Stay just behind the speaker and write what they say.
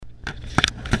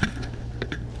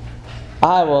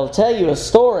I will tell you a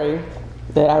story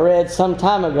that I read some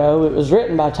time ago. It was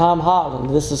written by Tom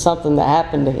Holland. This is something that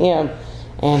happened to him,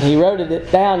 and he wrote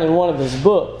it down in one of his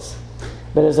books.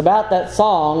 But it's about that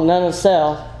song, None of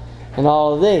Self and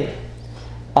All of Thee.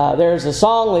 There's a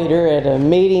song leader at a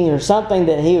meeting or something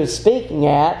that he was speaking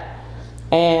at,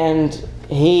 and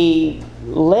he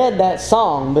led that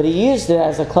song, but he used it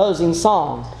as a closing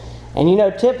song. And you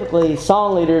know, typically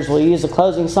song leaders will use a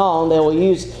closing song. They will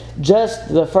use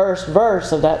just the first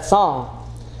verse of that song.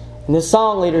 And this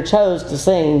song leader chose to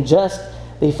sing just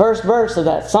the first verse of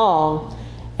that song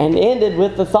and ended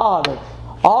with the thought of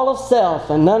all of self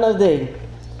and none of thee.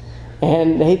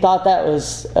 And he thought that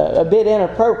was a bit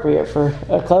inappropriate for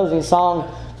a closing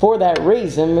song for that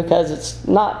reason, because it's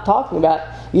not talking about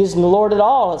using the Lord at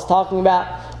all. It's talking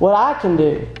about what I can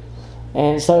do.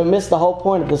 And so it missed the whole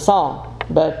point of the song.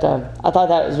 But I thought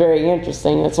that was very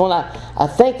interesting. It's one I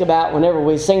think about whenever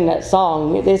we sing that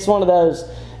song. It's one of those,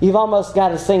 you've almost got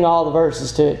to sing all the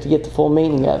verses to it to get the full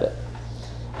meaning of it.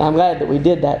 And I'm glad that we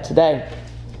did that today.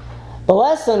 The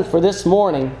lesson for this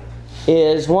morning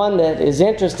is one that is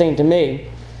interesting to me.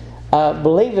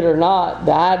 Believe it or not,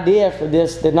 the idea for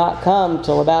this did not come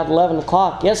till about 11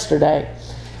 o'clock yesterday.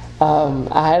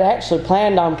 I had actually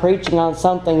planned on preaching on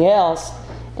something else,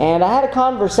 and I had a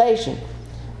conversation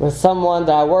with someone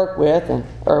that I work with,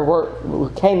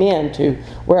 came in to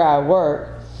where I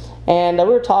work, and we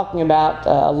were talking about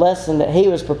a lesson that he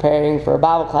was preparing for a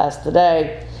Bible class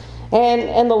today,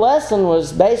 and the lesson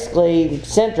was basically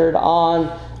centered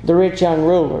on the rich young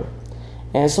ruler.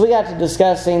 And so we got to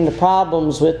discussing the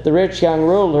problems with the rich young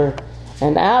ruler,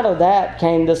 and out of that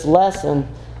came this lesson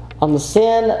on the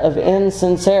sin of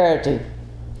insincerity.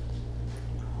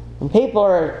 When people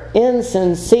are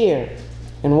insincere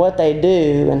in what they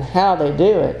do and how they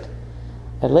do it,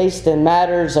 at least in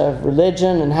matters of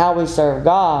religion and how we serve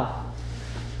God,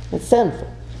 it's sinful.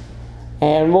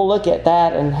 And we'll look at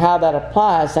that and how that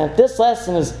applies. And if this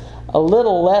lesson is a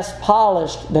little less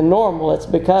polished than normal, it's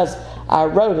because I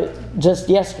wrote it just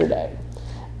yesterday.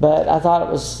 But I thought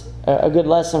it was a good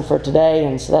lesson for today,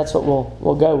 and so that's what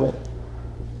we'll go with.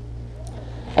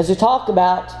 As we talk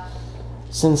about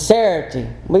sincerity,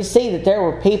 we see that there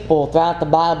were people throughout the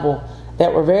Bible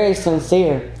that were very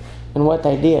sincere in what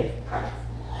they did.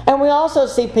 And we also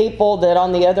see people that,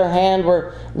 on the other hand,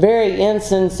 were very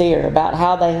insincere about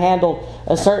how they handled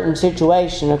a certain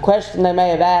situation, a question they may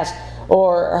have asked,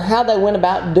 or how they went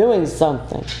about doing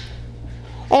something.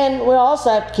 And we also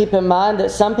have to keep in mind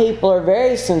that some people are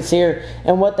very sincere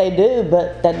in what they do,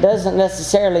 but that doesn't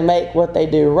necessarily make what they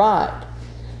do right.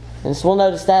 And so we'll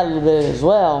notice that a little bit as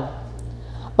well.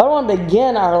 But I want to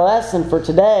begin our lesson for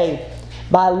today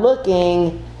by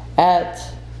looking at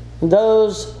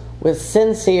those with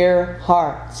sincere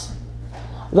hearts.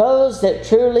 Those that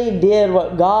truly did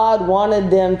what God wanted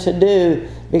them to do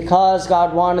because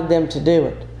God wanted them to do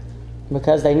it,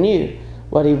 because they knew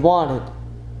what He wanted.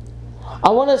 I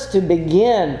want us to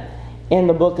begin in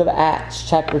the book of Acts,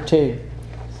 chapter 2,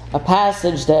 a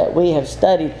passage that we have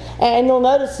studied. And you'll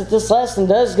notice that this lesson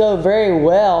does go very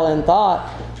well in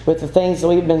thought with the things that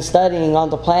we've been studying on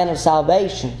the plan of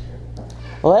salvation.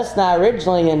 The lesson I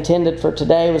originally intended for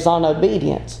today was on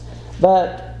obedience,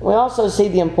 but we also see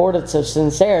the importance of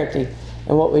sincerity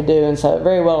in what we do, and so it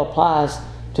very well applies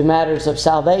to matters of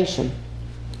salvation.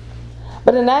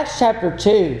 But in Acts chapter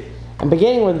 2, and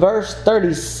beginning with verse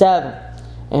 37,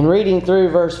 and reading through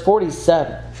verse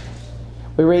 47,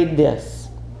 we read this.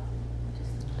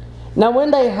 Now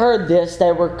when they heard this,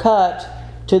 they were cut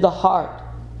to the heart,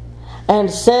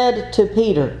 and said to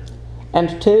Peter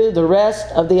and to the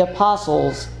rest of the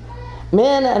apostles,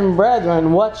 Men and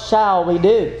brethren, what shall we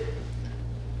do?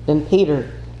 Then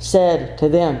Peter said to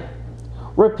them,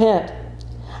 Repent,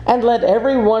 and let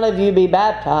every one of you be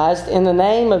baptized in the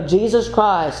name of Jesus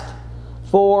Christ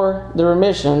for the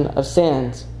remission of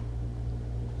sins.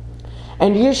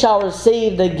 And you shall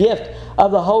receive the gift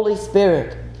of the Holy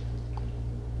Spirit.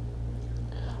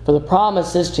 For the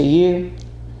promise is to you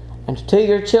and to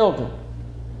your children,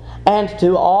 and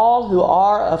to all who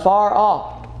are afar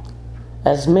off,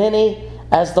 as many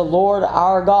as the Lord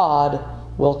our God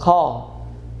will call.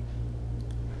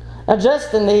 Now,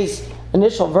 just in these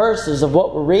initial verses of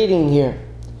what we're reading here,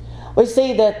 we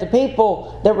see that the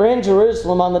people that were in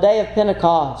Jerusalem on the day of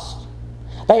Pentecost,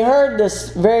 they heard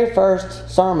this very first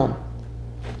sermon,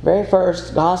 very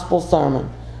first gospel sermon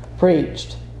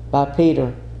preached by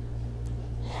Peter.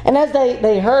 And as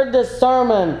they heard this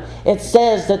sermon, it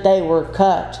says that they were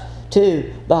cut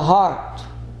to the heart.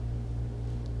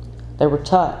 They were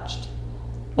touched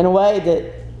in a way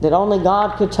that only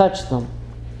God could touch them.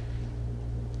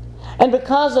 And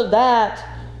because of that,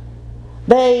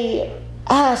 they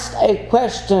asked a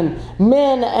question,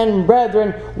 "Men and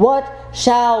brethren, what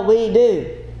shall we do?"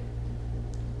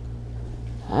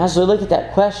 As we look at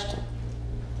that question,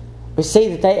 we see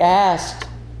that they asked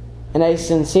in a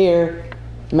sincere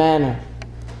manner.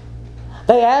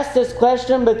 They asked this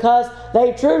question because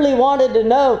they truly wanted to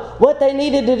know what they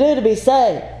needed to do to be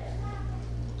saved.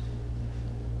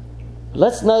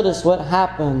 Let's notice what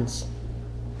happens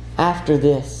after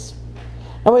this.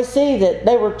 And we see that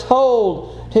they were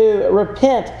told to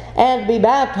repent and be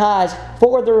baptized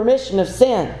for the remission of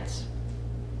sins.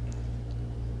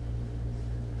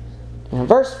 In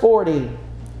verse 40,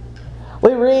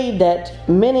 we read that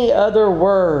many other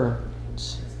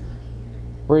words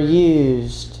were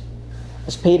used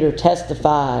as Peter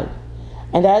testified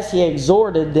and as he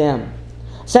exhorted them,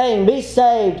 saying, "Be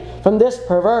saved from this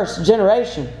perverse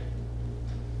generation."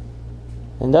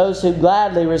 And those who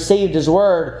gladly received his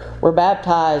word were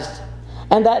baptized.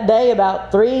 And that day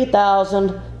about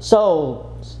 3,000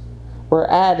 souls were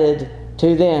added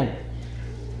to them.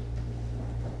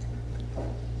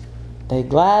 They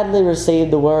gladly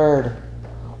received the word.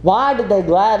 Why did they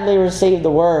gladly receive the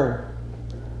word?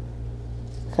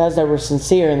 Because they were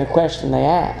sincere in the question they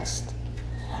asked.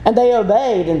 And they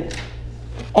obeyed,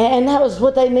 and that was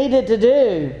what they needed to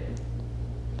do.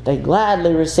 They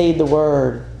gladly received the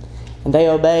word. And they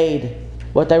obeyed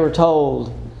what they were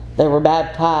told. They were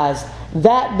baptized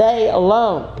that day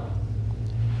alone.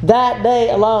 That day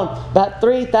alone, about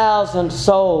 3,000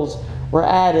 souls were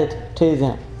added to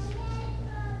them.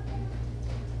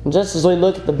 And just as we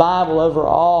look at the Bible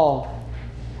overall,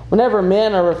 whenever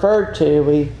men are referred to,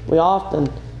 we often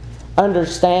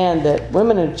understand that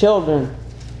women and children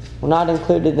were not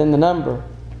included in the number.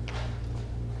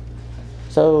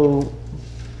 So,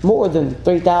 more than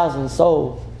 3,000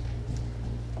 souls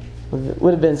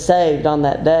would have been saved on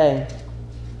that day.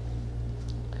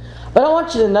 But I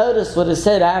want you to notice what is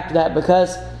said after that,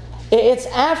 because it's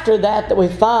after that we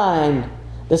find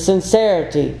the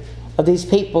sincerity of these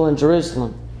people in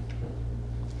Jerusalem.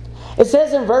 It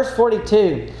says in verse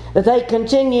 42 that they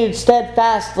continued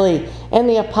steadfastly in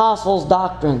the apostles'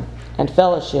 doctrine and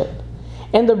fellowship,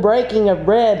 in the breaking of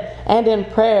bread and in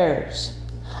prayers.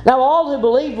 Now all who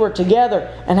believed were together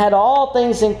and had all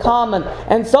things in common,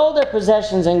 and sold their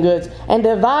possessions and goods, and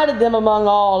divided them among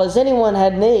all as anyone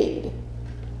had need.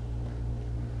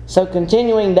 So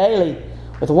continuing daily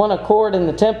with one accord in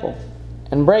the temple,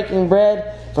 and breaking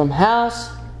bread from house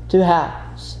to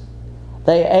house,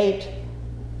 they ate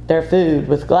their food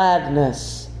with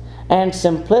gladness and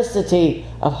simplicity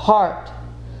of heart,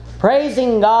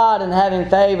 praising God and having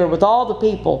favor with all the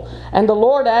people. And the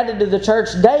Lord added to the church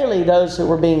daily those who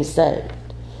were being saved.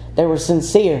 They were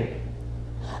sincere.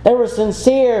 They were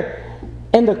sincere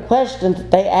in the question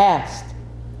that they asked.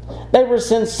 They were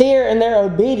sincere in their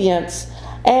obedience.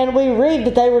 And we read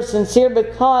that they were sincere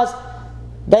because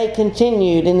they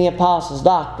continued in the apostles'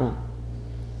 doctrine.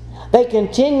 They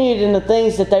continued in the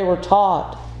things that they were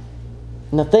taught,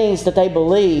 and the things that they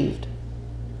believed.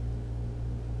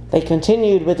 They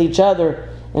continued with each other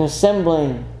in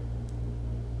assembling.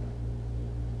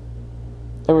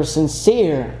 They were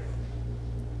sincere.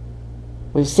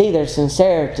 We see their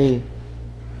sincerity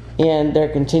in their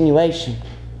continuation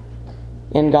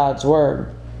in God's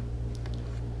Word.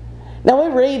 Now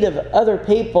we read of other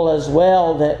people as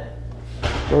well that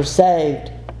were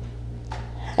saved.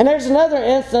 And there's another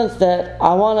instance that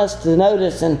I want us to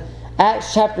notice in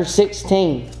Acts chapter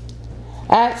 16.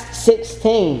 Acts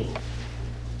 16.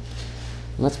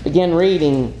 Let's begin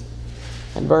reading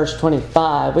in verse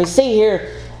 25. We see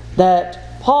here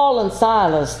that Paul and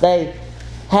Silas, they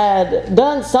had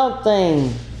done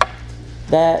something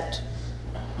that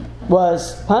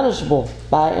was punishable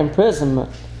by imprisonment.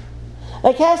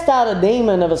 They cast out a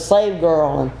demon of a slave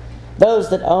girl, and those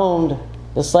that owned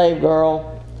the slave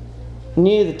girl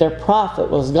knew that their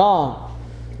profit was gone.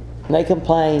 And they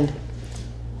complained.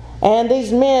 And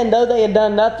these men, though they had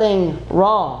done nothing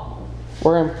wrong,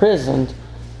 were imprisoned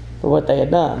for what they had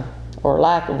done, or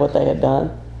lack of what they had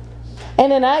done.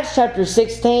 And in Acts chapter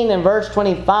 16 and verse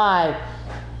 25,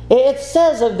 it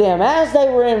says of them, as they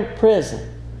were in prison.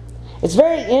 It's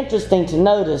very interesting to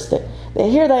notice that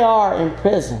here they are in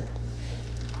prison.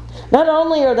 Not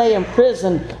only are they in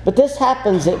prison, but this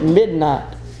happens at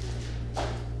midnight.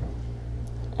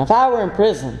 If I were in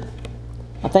prison,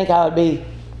 I think I would be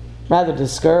rather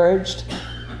discouraged.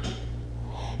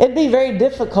 It'd be very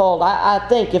difficult, I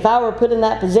think, if I were put in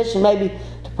that position, maybe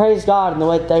to praise God in the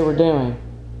way that they were doing.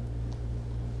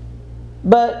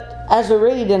 But as we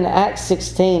read in Acts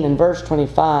 16 and verse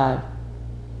 25,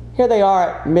 here they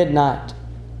are at midnight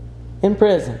in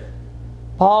prison.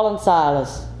 Paul and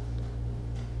Silas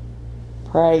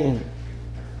praying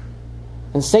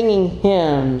and singing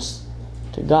hymns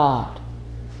to God.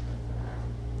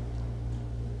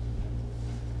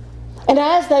 And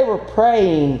as they were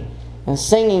praying and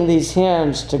singing these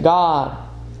hymns to God,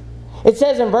 it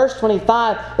says in verse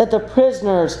 25 that the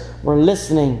prisoners were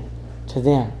listening to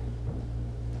them.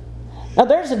 Now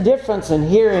there's a difference in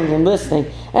hearing and listening,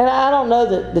 and I don't know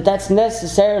that that's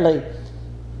necessarily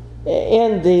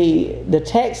in the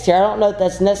text here. I don't know if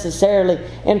that's necessarily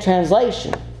in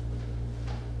translation.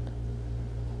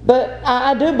 But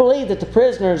I do believe that the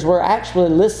prisoners were actually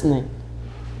listening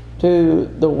to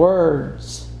the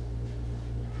words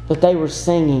that they were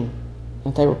singing,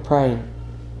 that they were praying.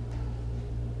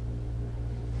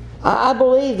 I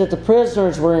believe that the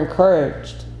prisoners were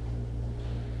encouraged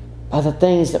by the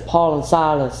things that Paul and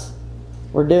Silas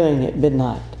were doing at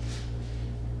midnight.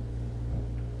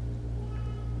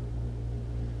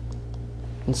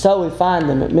 And so we find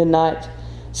them at midnight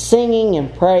singing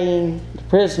and praying. The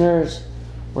prisoners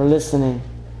were listening.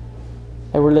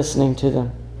 They were listening to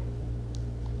them.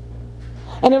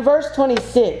 And in verse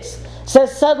 26, it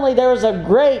says, "Suddenly there was a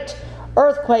great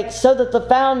earthquake, so that the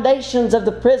foundations of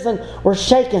the prison were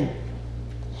shaken.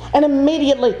 And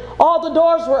immediately all the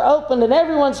doors were opened and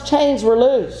everyone's chains were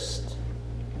loosed.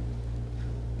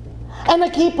 And the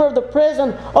keeper of the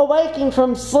prison, awaking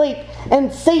from sleep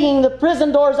and seeing the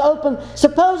prison doors open,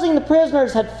 supposing the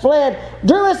prisoners had fled,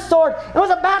 drew his sword and was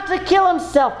about to kill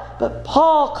himself. But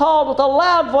Paul called with a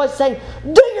loud voice, saying,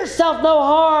 'Do yourself no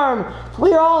harm, for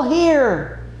we are all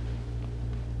here.'"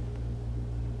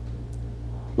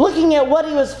 Looking at what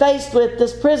he was faced with,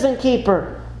 this prison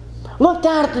keeper looked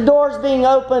out at the doors being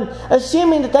opened,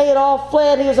 assuming that they had all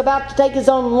fled. He was about to take his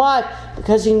own life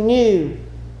because he knew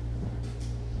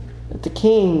that the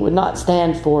king would not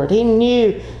stand for it. He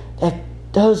knew that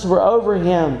those who were over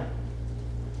him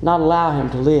would not allow him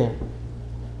to live.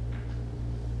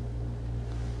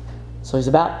 So he's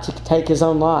about to take his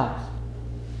own life.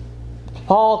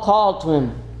 Paul called to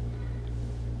him,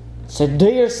 said, "Do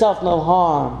yourself no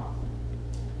harm.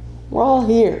 We're all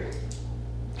here.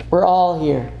 We're all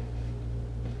here."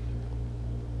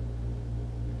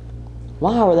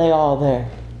 Why were they all there?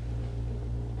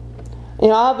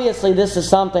 Obviously this is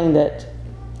something that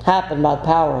happened by the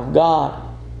power of God.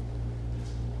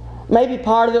 Maybe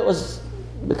part of it was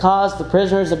because the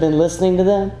prisoners had been listening to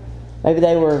them. Maybe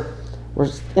they were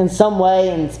in some way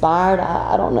inspired.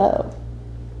 I don't know.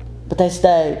 But they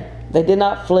stayed. They did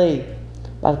not flee.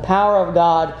 By the power of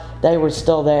God, they were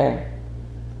still there.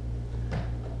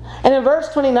 And in verse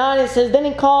 29 it says, "Then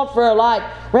he called for a light,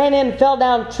 ran in, and fell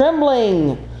down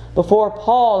trembling before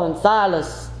Paul and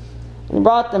Silas. And he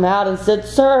brought them out and said,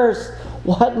 'Sirs,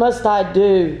 what must I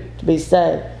do to be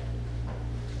saved?'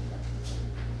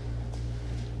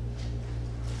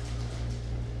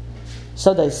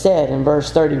 So they said in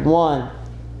verse 31,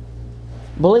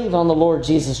 'Believe on the Lord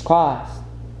Jesus Christ,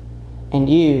 and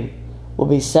you will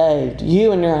be saved,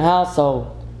 you and your household.'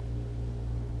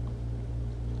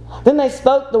 Then they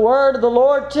spoke the word of the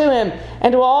Lord to him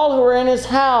and to all who were in his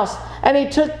house. And he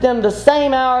took them the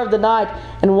same hour of the night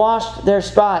and washed their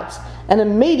stripes. And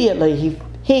immediately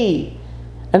he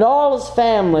and all his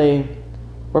family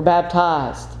were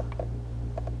baptized.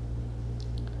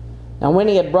 Now when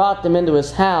he had brought them into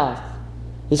his house,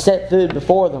 he set food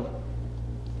before them.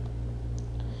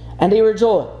 And he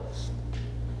rejoiced,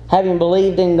 having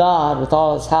believed in God with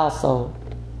all his household."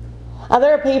 Now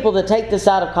there are people that take this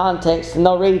out of context and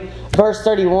they'll read verse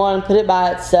 31, put it by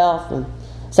itself, and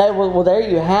say, well, there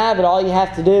you have it. All you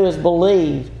have to do is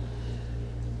believe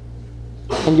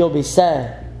and you'll be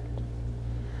saved.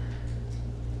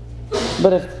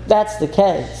 But if that's the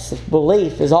case, if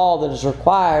belief is all that is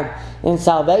required in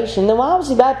salvation, then why was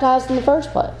he baptized in the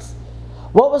first place?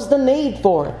 What was the need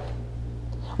for it?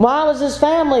 Why was his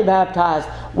family baptized?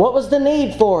 What was the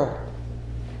need for it?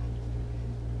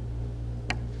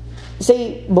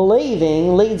 See,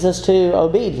 believing leads us to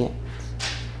obedience.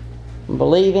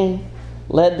 Believing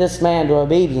led this man to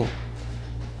obedience.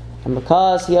 And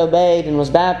because he obeyed and was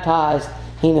baptized,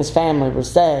 he and his family were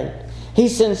saved. He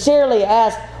sincerely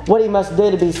asked what he must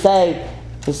do to be saved.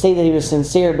 You see that he was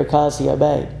sincere because he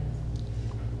obeyed.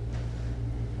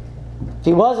 If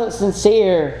he wasn't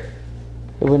sincere,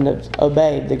 he wouldn't have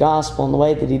obeyed the gospel in the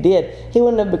way that he did. He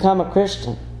wouldn't have become a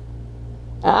Christian.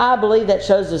 I believe that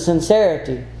shows the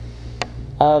sincerity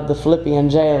of the Philippian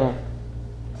jailer.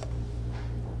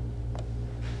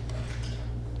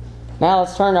 Now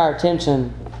let's turn our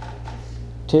attention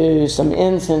to some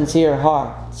insincere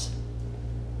hearts.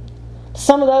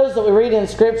 Some of those that we read in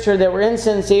Scripture that were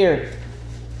insincere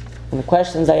in the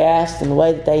questions they asked and the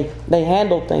way that they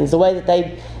handled things, the way that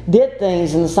they did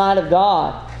things in the sight of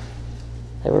God.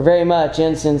 They were very much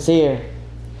insincere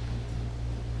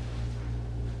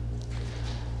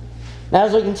Now,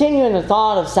 as we continue in the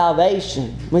thought of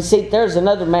salvation, we see there's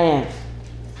another man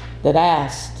that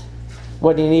asked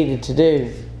what he needed to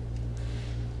do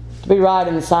to be right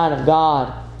in the sight of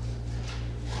God.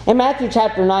 In Matthew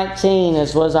chapter 19,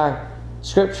 as was our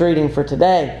scripture reading for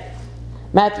today,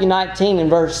 Matthew 19 and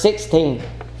verse 16,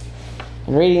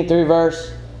 and reading through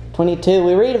verse 22,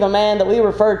 we read of a man that we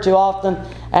refer to often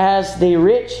as the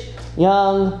rich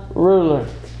young ruler.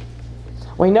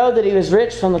 We know that he was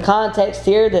rich from the context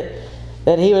here,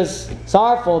 that he was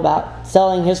sorrowful about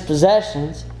selling his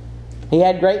possessions. He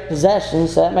had great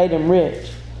possessions, so that made him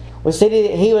rich. We see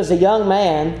that he was a young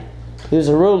man. He was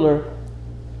a ruler.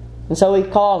 And so we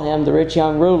call him the rich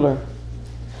young ruler.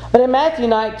 But in Matthew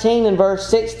 19 and verse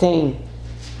 16, it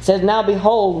says, "Now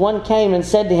behold, one came and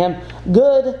said to him,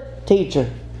 Good teacher,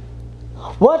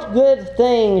 what good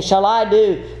thing shall I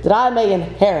do that I may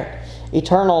inherit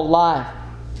eternal life?"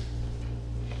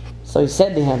 So he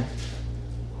said to him,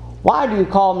 "Why do you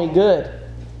call me good?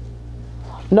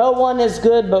 No one is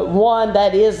good but one,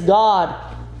 that is God.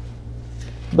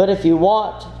 But if you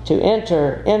want to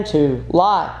enter into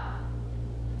life,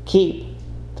 keep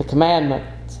the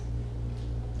commandments."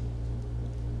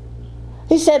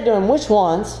 He said to him, "Which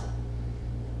ones?"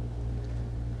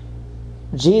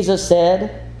 Jesus said,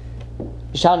 "You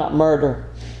shall not murder.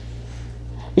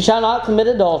 You shall not commit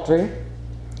adultery.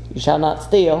 You shall not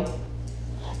steal.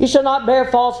 You shall not bear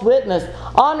false witness.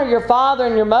 Honor your father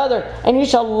and your mother, and you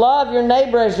shall love your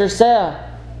neighbor as yourself."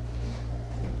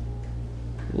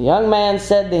 The young man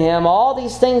said to him, "All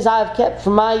these things I have kept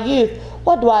from my youth.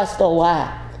 What do I still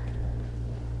lack?"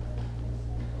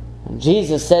 And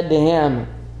Jesus said to him,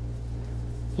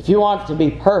 "If you want to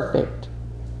be perfect,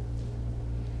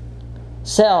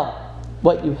 sell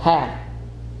what you have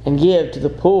and give to the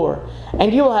poor,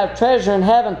 and you will have treasure in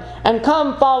heaven, and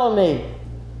come follow me."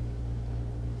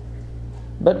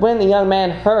 But when the young man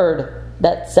heard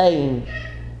that saying,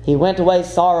 he went away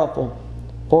sorrowful,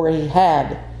 for he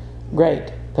had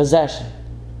great possession.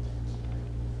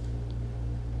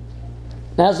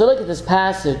 Now, as we look at this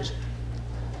passage,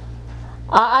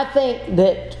 I think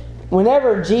that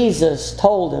whenever Jesus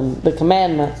told him the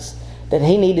commandments that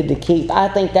he needed to keep, I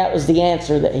think that was the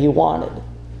answer that he wanted.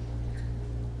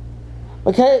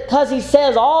 Because he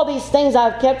says, "All these things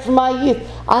I've kept from my youth,"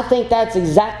 I think that's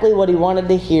exactly what he wanted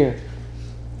to hear.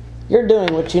 You're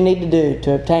doing what you need to do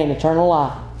to obtain eternal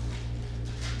life.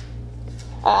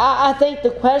 I think the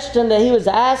question that he was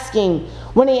asking,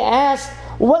 when he asked,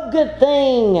 "What good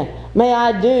thing may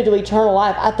I do to eternal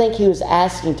life?" I think he was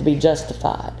asking to be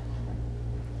justified.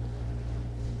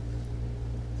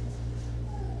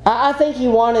 I think he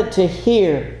wanted to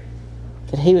hear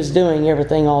that he was doing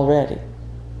everything already.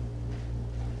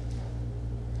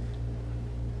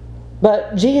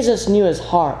 But Jesus knew his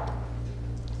heart.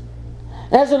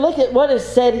 As we look at what is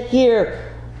said here,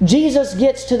 Jesus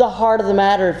gets to the heart of the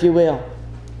matter, if you will.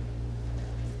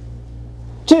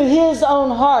 To his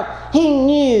own heart, he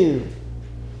knew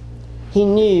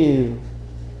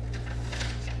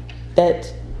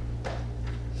that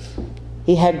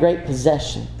he had great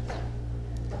possession.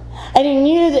 And he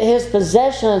knew that his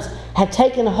possessions had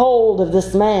taken hold of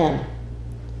this man.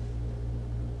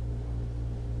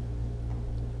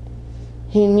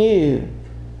 He knew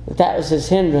that that was his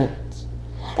hindrance.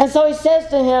 And so he says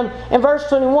to him in verse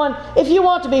 21, if you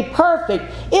want to be perfect,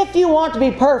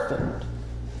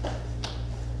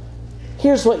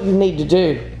 here's what you need to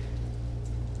do.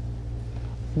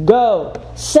 Go,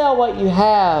 sell what you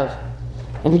have,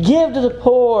 and give to the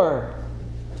poor.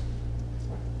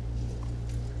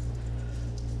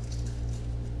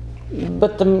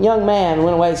 But the young man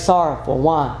went away sorrowful.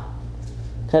 Why?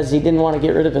 Because he didn't want to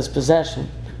get rid of his possession.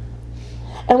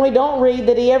 And we don't read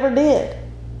that he ever did.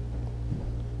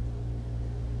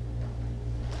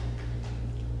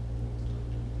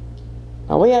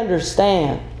 Now we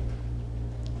understand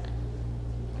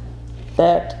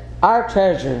that our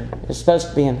treasure is supposed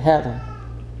to be in heaven.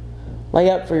 Lay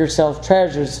up for yourself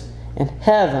treasures in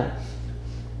heaven,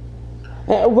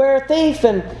 where thief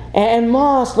and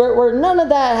moth, where none of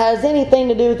that has anything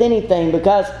to do with anything,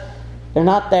 because they're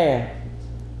not there.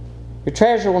 Your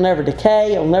treasure will never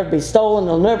decay. It'll never be stolen.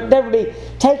 It'll never be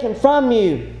taken from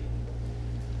you.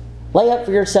 Lay up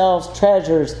for yourselves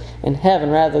treasures in heaven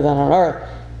rather than on earth.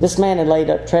 This man had laid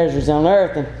up treasures on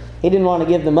earth, and he didn't want to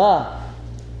give them up.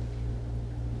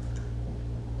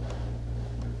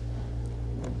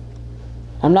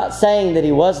 I'm not saying that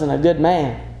he wasn't a good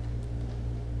man.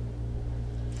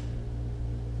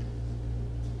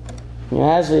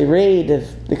 As we read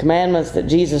of the commandments that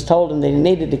Jesus told him that he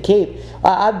needed to keep,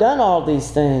 I've done all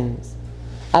these things.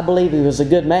 I believe he was a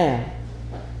good man.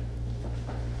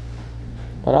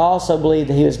 But I also believe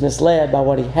that he was misled by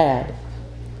what he had.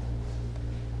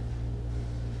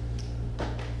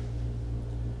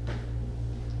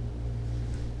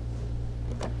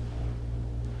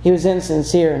 He was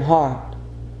insincere in heart.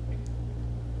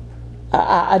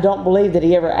 I don't believe that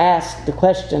he ever asked the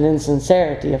question in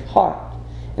sincerity of heart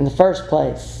in the first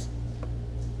place.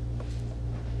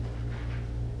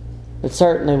 But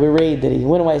certainly we read that he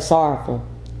went away sorrowful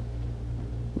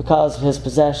because of his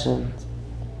possessions.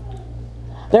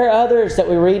 There are others that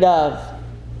we read of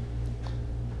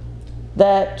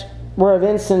that were of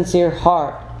insincere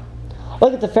heart.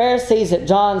 Look at the Pharisees at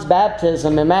John's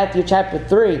baptism in Matthew chapter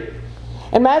 3.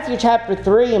 In Matthew chapter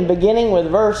 3, and beginning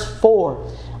with verse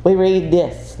 4, we read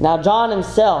this. Now John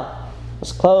himself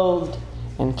was clothed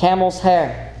in camel's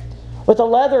hair, with a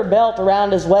leather belt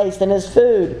around his waist, and his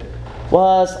food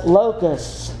was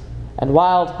locusts and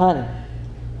wild honey.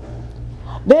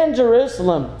 Then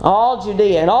Jerusalem, all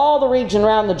Judea, and all the region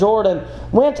around the Jordan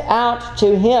went out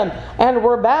to him and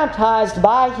were baptized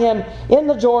by him in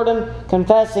the Jordan,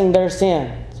 confessing their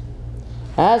sins.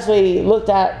 As we looked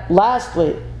at last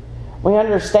week, we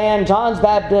understand John's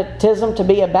baptism to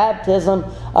be a baptism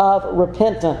of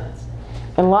repentance.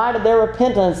 In light of their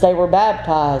repentance, they were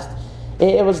baptized.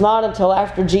 It was not until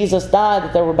after Jesus died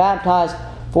that they were baptized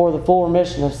for the full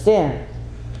remission of sin.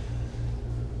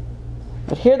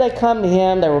 But here they come to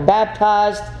him, they were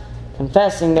baptized,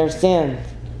 confessing their sins.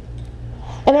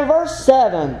 And in verse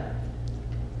 7,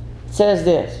 it says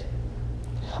this,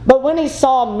 But when he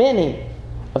saw many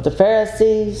of the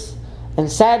Pharisees and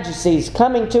Sadducees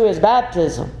coming to his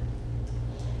baptism,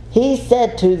 he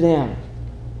said to them,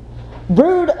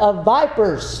 Brood of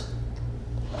vipers,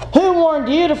 who warned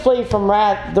you to flee from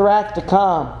the wrath to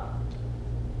come?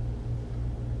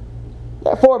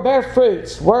 Therefore bear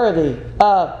fruits worthy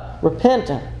of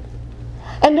repentance.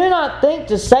 And do not think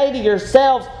to say to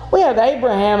yourselves, We have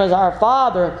Abraham as our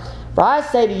father. For I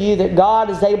say to you that God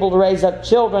is able to raise up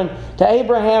children to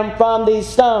Abraham from these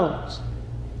stones.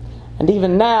 And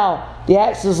even now the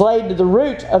axe is laid to the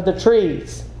root of the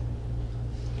trees.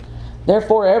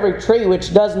 Therefore every tree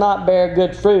which does not bear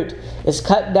good fruit is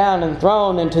cut down and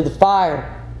thrown into the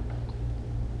fire.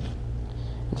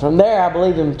 And from there I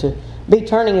believe him to be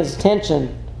turning his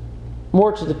attention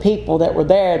more to the people that were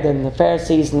there than the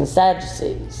Pharisees and the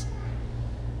Sadducees.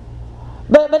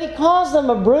 But he calls them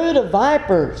a brood of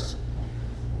vipers.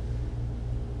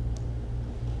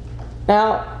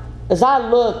 Now, as I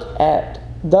look at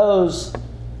those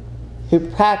who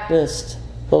practiced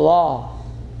the law,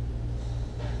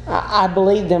 I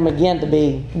believe them again to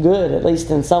be good, at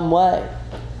least in some way.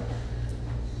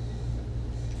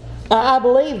 I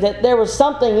believe that there was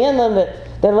something in them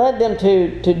that led them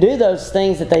to do those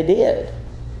things that they did.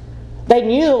 They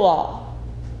knew the law.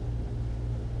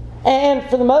 And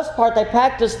for the most part, they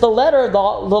practiced the letter of the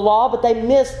law, but they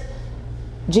missed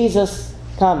Jesus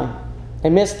coming. They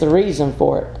missed the reason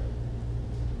for it.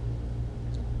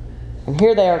 And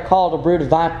here they are called a brood of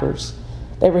vipers.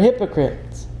 They were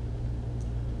hypocrites.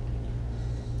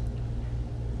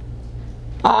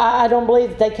 I don't believe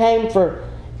that they came for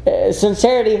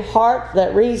sincerity of heart for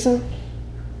that reason.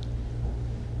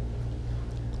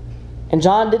 And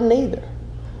John didn't either.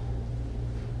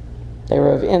 They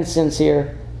were of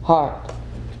insincere heart.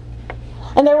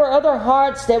 And there were other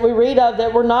hearts that we read of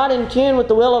that were not in tune with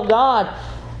the will of God.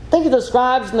 Think of the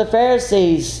scribes and the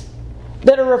Pharisees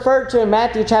that are referred to in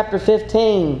Matthew chapter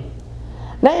 15.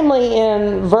 Namely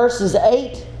in verses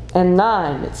 8 and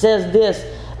 9. It says this,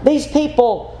 These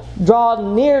people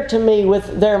draw near to me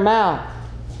with their mouth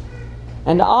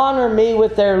and honor me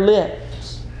with their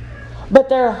lips, but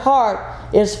their heart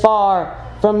is far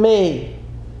from me.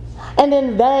 And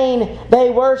in vain they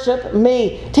worship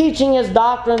me, teaching as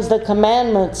doctrines the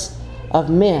commandments of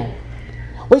men.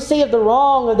 We see of the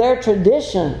wrong of their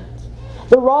traditions,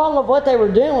 the wrong of what they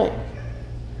were doing.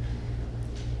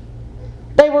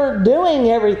 They were doing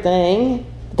everything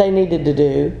they needed to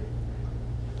do,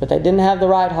 but they didn't have the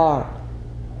right heart.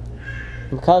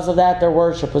 And because of that, their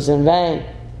worship was in vain.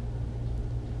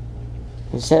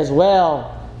 It says,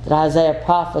 well, that Isaiah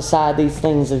prophesied these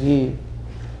things of you.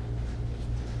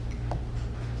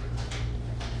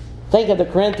 Think of the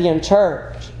Corinthian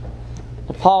church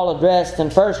that Paul addressed in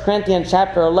 1 Corinthians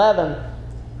chapter 11.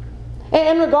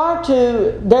 In regard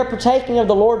to their partaking of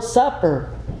the Lord's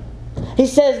Supper, he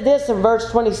says this in verse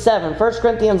 27, 1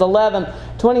 Corinthians 11,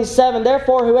 27,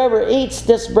 Therefore whoever eats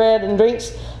this bread and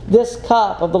drinks this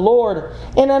cup of the Lord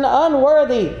in an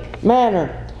unworthy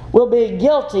manner will be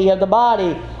guilty of the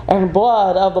body and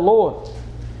blood of the Lord.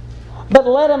 But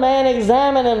let a man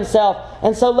examine himself,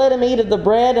 and so let him eat of the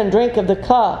bread and drink of the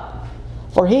cup.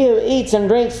 For he who eats and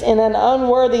drinks in an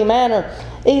unworthy manner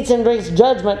eats and drinks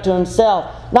judgment to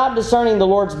himself, not discerning the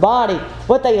Lord's body.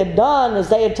 What they had done is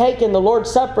they had taken the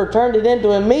Lord's Supper, turned it into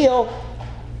a meal,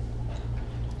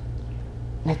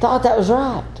 and they thought that was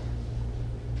right.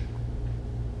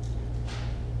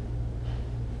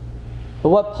 But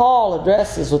what Paul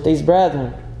addresses with these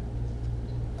brethren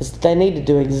is that they needed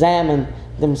to examine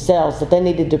themselves, that they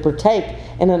needed to partake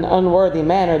in an unworthy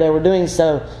manner. They were doing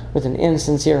so with an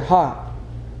insincere heart.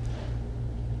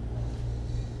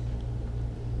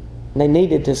 They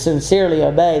needed to sincerely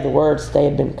obey the words they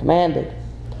had been commanded.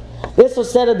 This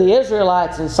was said of the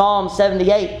Israelites in Psalm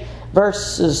 78,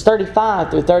 verses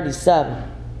 35 through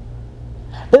 37.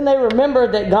 Then they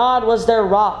remembered that God was their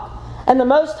rock, and the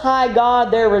Most High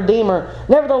God their Redeemer.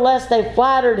 Nevertheless, they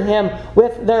flattered Him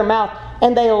with their mouth,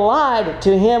 and they lied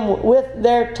to Him with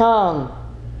their tongue.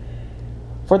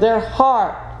 For their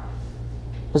heart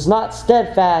was not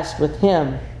steadfast with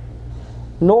Him,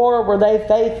 nor were they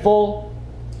faithful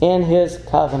in His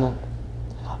covenant.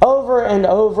 Over and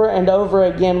over and over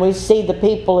again, we see the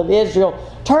people of Israel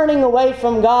turning away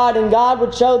from God, and God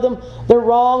would show them their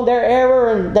wrong, their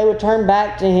error, and they would turn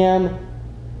back to Him.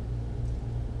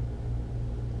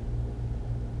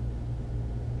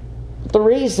 The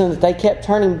reason that they kept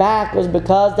turning back was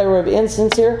because they were of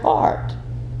insincere heart.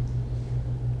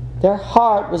 Their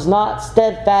heart was not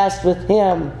steadfast with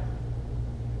Him,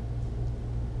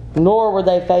 nor were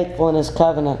they faithful in His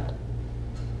covenant.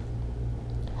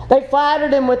 They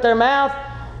flattered Him with their mouth.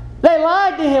 They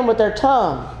lied to Him with their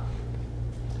tongue.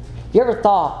 You ever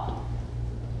thought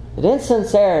that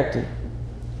insincerity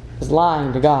is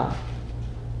lying to God?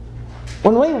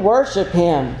 When we worship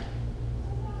Him,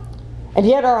 and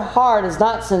yet our heart is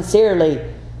not sincerely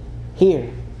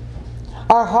here,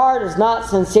 our heart is not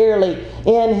sincerely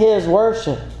in His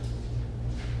worship,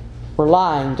 we're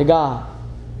lying to God.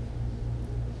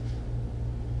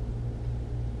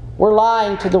 We're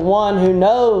lying to the one who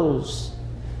knows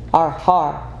our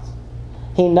hearts.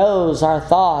 He knows our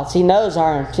thoughts. He knows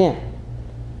our intent.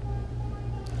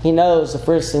 He knows if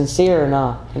we're sincere or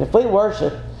not. And if we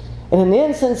worship in an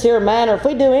insincere manner, if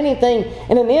we do anything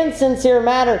in an insincere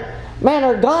manner,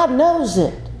 God knows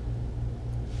it.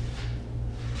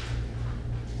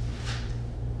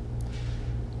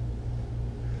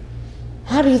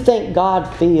 How do you think God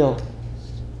feels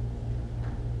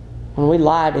when we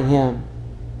lie to Him?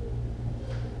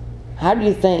 How do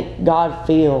you think God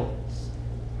feels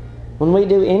when we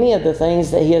do any of the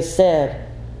things that He has said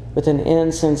with an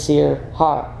insincere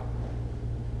heart?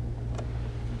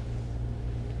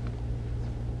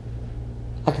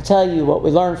 I can tell you what we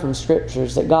learn from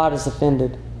Scriptures, that God is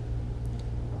offended,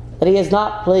 that He is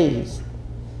not pleased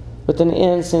with an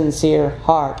insincere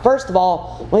heart. First of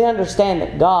all, we understand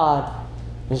that God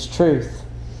is truth.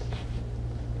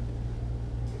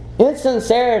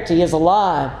 Insincerity is a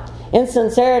lie.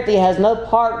 Insincerity has no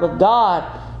part with God.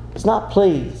 He's not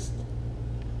pleased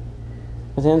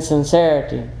with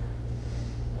insincerity.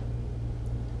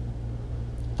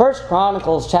 1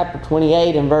 Chronicles chapter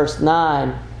 28 and verse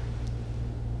 9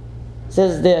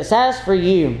 says this: As for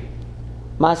you,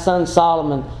 my son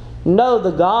Solomon, know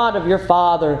the God of your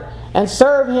father, and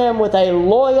serve Him with a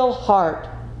loyal heart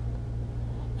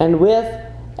and with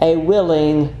a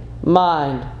willing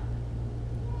mind.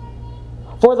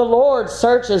 For the Lord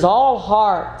searches all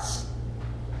hearts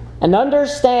and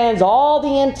understands all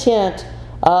the intent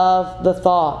of the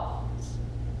thoughts.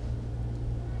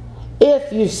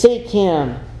 If you seek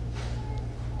Him,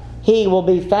 He will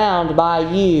be found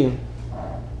by you.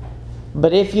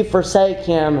 But if you forsake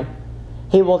Him,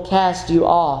 He will cast you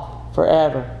off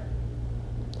forever.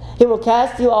 He will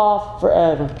cast you off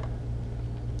forever.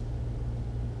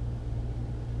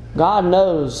 God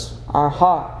knows our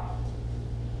heart.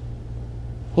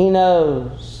 He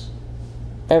knows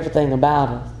everything about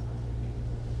us.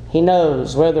 He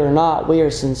knows whether or not we are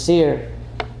sincere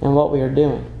in what we are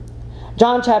doing.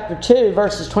 John chapter 2,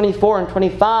 verses 24 and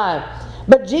 25.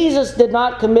 But Jesus did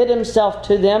not commit Himself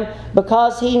to them,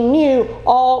 because He knew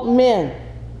all men,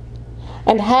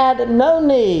 and had no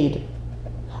need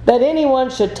that anyone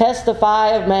should testify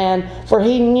of man, for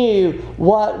He knew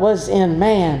what was in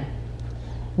man.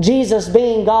 Jesus,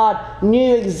 being God,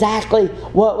 knew exactly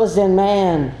what was in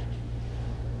man.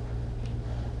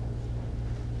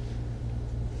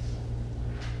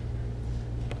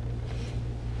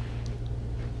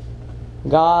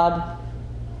 God,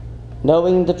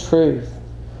 knowing the truth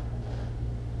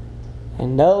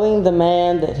and knowing the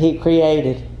man that He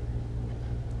created,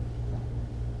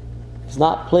 is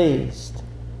not pleased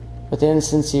with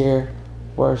insincere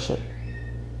worship.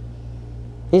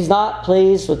 He's not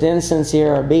pleased with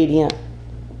insincere obedience.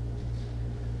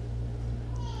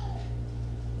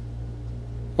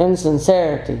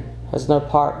 Insincerity has no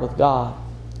part with God.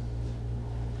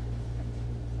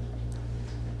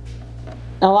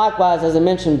 Now likewise, as I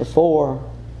mentioned before,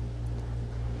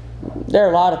 there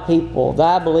are a lot of people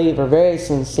that I believe are very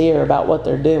sincere about what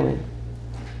they're doing.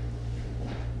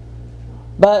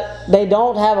 But they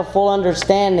don't have a full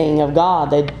understanding of God.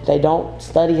 They don't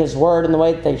study His Word in the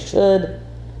way that they should.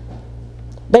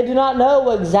 They do not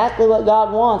know exactly what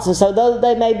God wants. And so though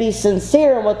they may be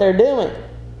sincere in what they're doing,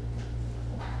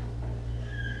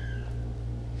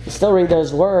 you still read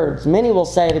those words. Many will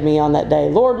say to me on that day,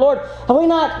 Lord, Lord, have we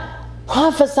not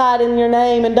prophesied in Your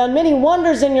name and done many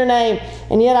wonders in Your name?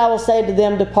 And yet I will say to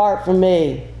them, depart from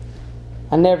me.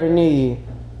 I never knew you.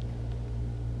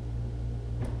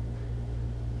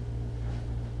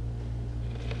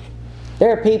 There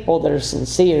are people that are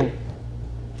sincere,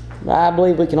 but I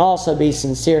believe we can also be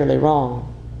sincerely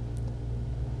wrong.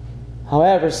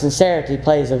 However, sincerity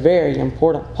plays a very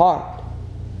important part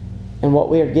in what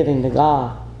we are giving to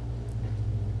God.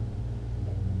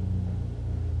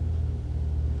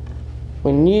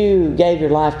 When you gave your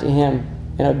life to Him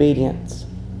in obedience,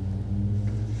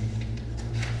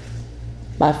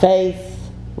 by faith,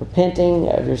 repenting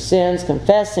of your sins,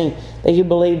 confessing that you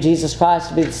believe Jesus Christ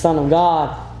to be the Son of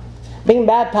God, being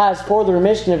baptized for the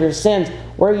remission of your sins,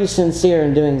 were you sincere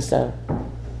in doing so?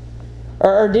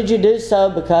 Or did you do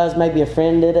so because maybe a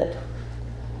friend did it?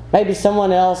 Maybe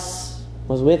someone else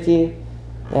was with you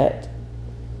that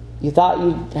you thought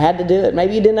you had to do it.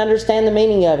 Maybe you didn't understand the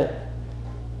meaning of it.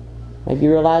 Maybe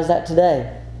you realize that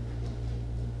today.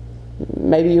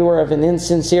 Maybe you were of an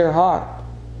insincere heart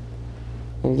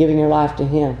in giving your life to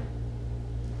Him.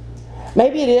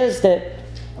 Maybe it is that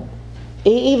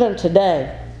even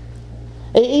today,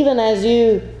 even as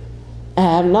you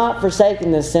have not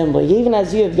forsaken the assembly, even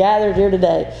as you have gathered here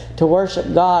today to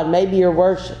worship God, maybe your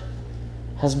worship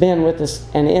has been with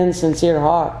an insincere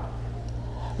heart.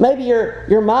 Maybe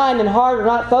your mind and heart are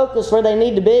not focused where they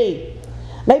need to be.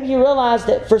 Maybe you realize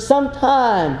that for some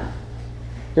time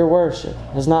your worship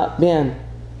has not been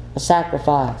a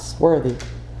sacrifice worthy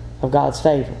of God's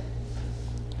favor.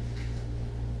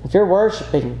 If you're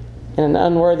worshiping in an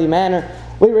unworthy manner,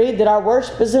 we read that our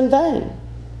worship is in vain.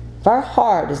 If our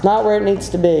heart is not where it needs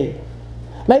to be,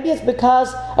 maybe it's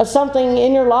because of something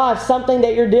in your life, something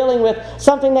that you're dealing with,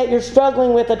 something that you're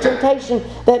struggling with, a temptation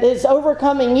that is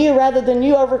overcoming you rather than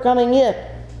you overcoming it.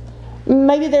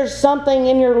 Maybe there's something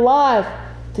in your life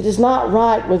that is not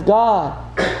right with God.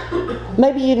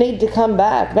 Maybe you need to come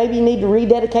back. Maybe you need to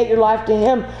rededicate your life to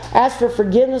Him. Ask for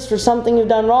forgiveness for something you've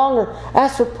done wrong, or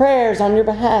ask for prayers on your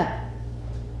behalf.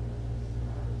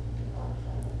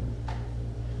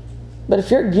 But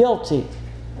if you're guilty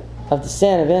of the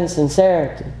sin of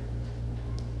insincerity,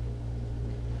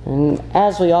 and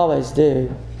as we always do,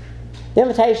 the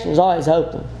invitation is always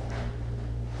open.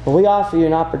 But we offer you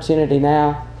an opportunity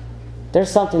now. There's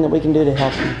something that we can do to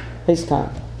help you. Please come.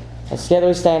 As together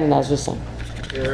we stand and as we sing.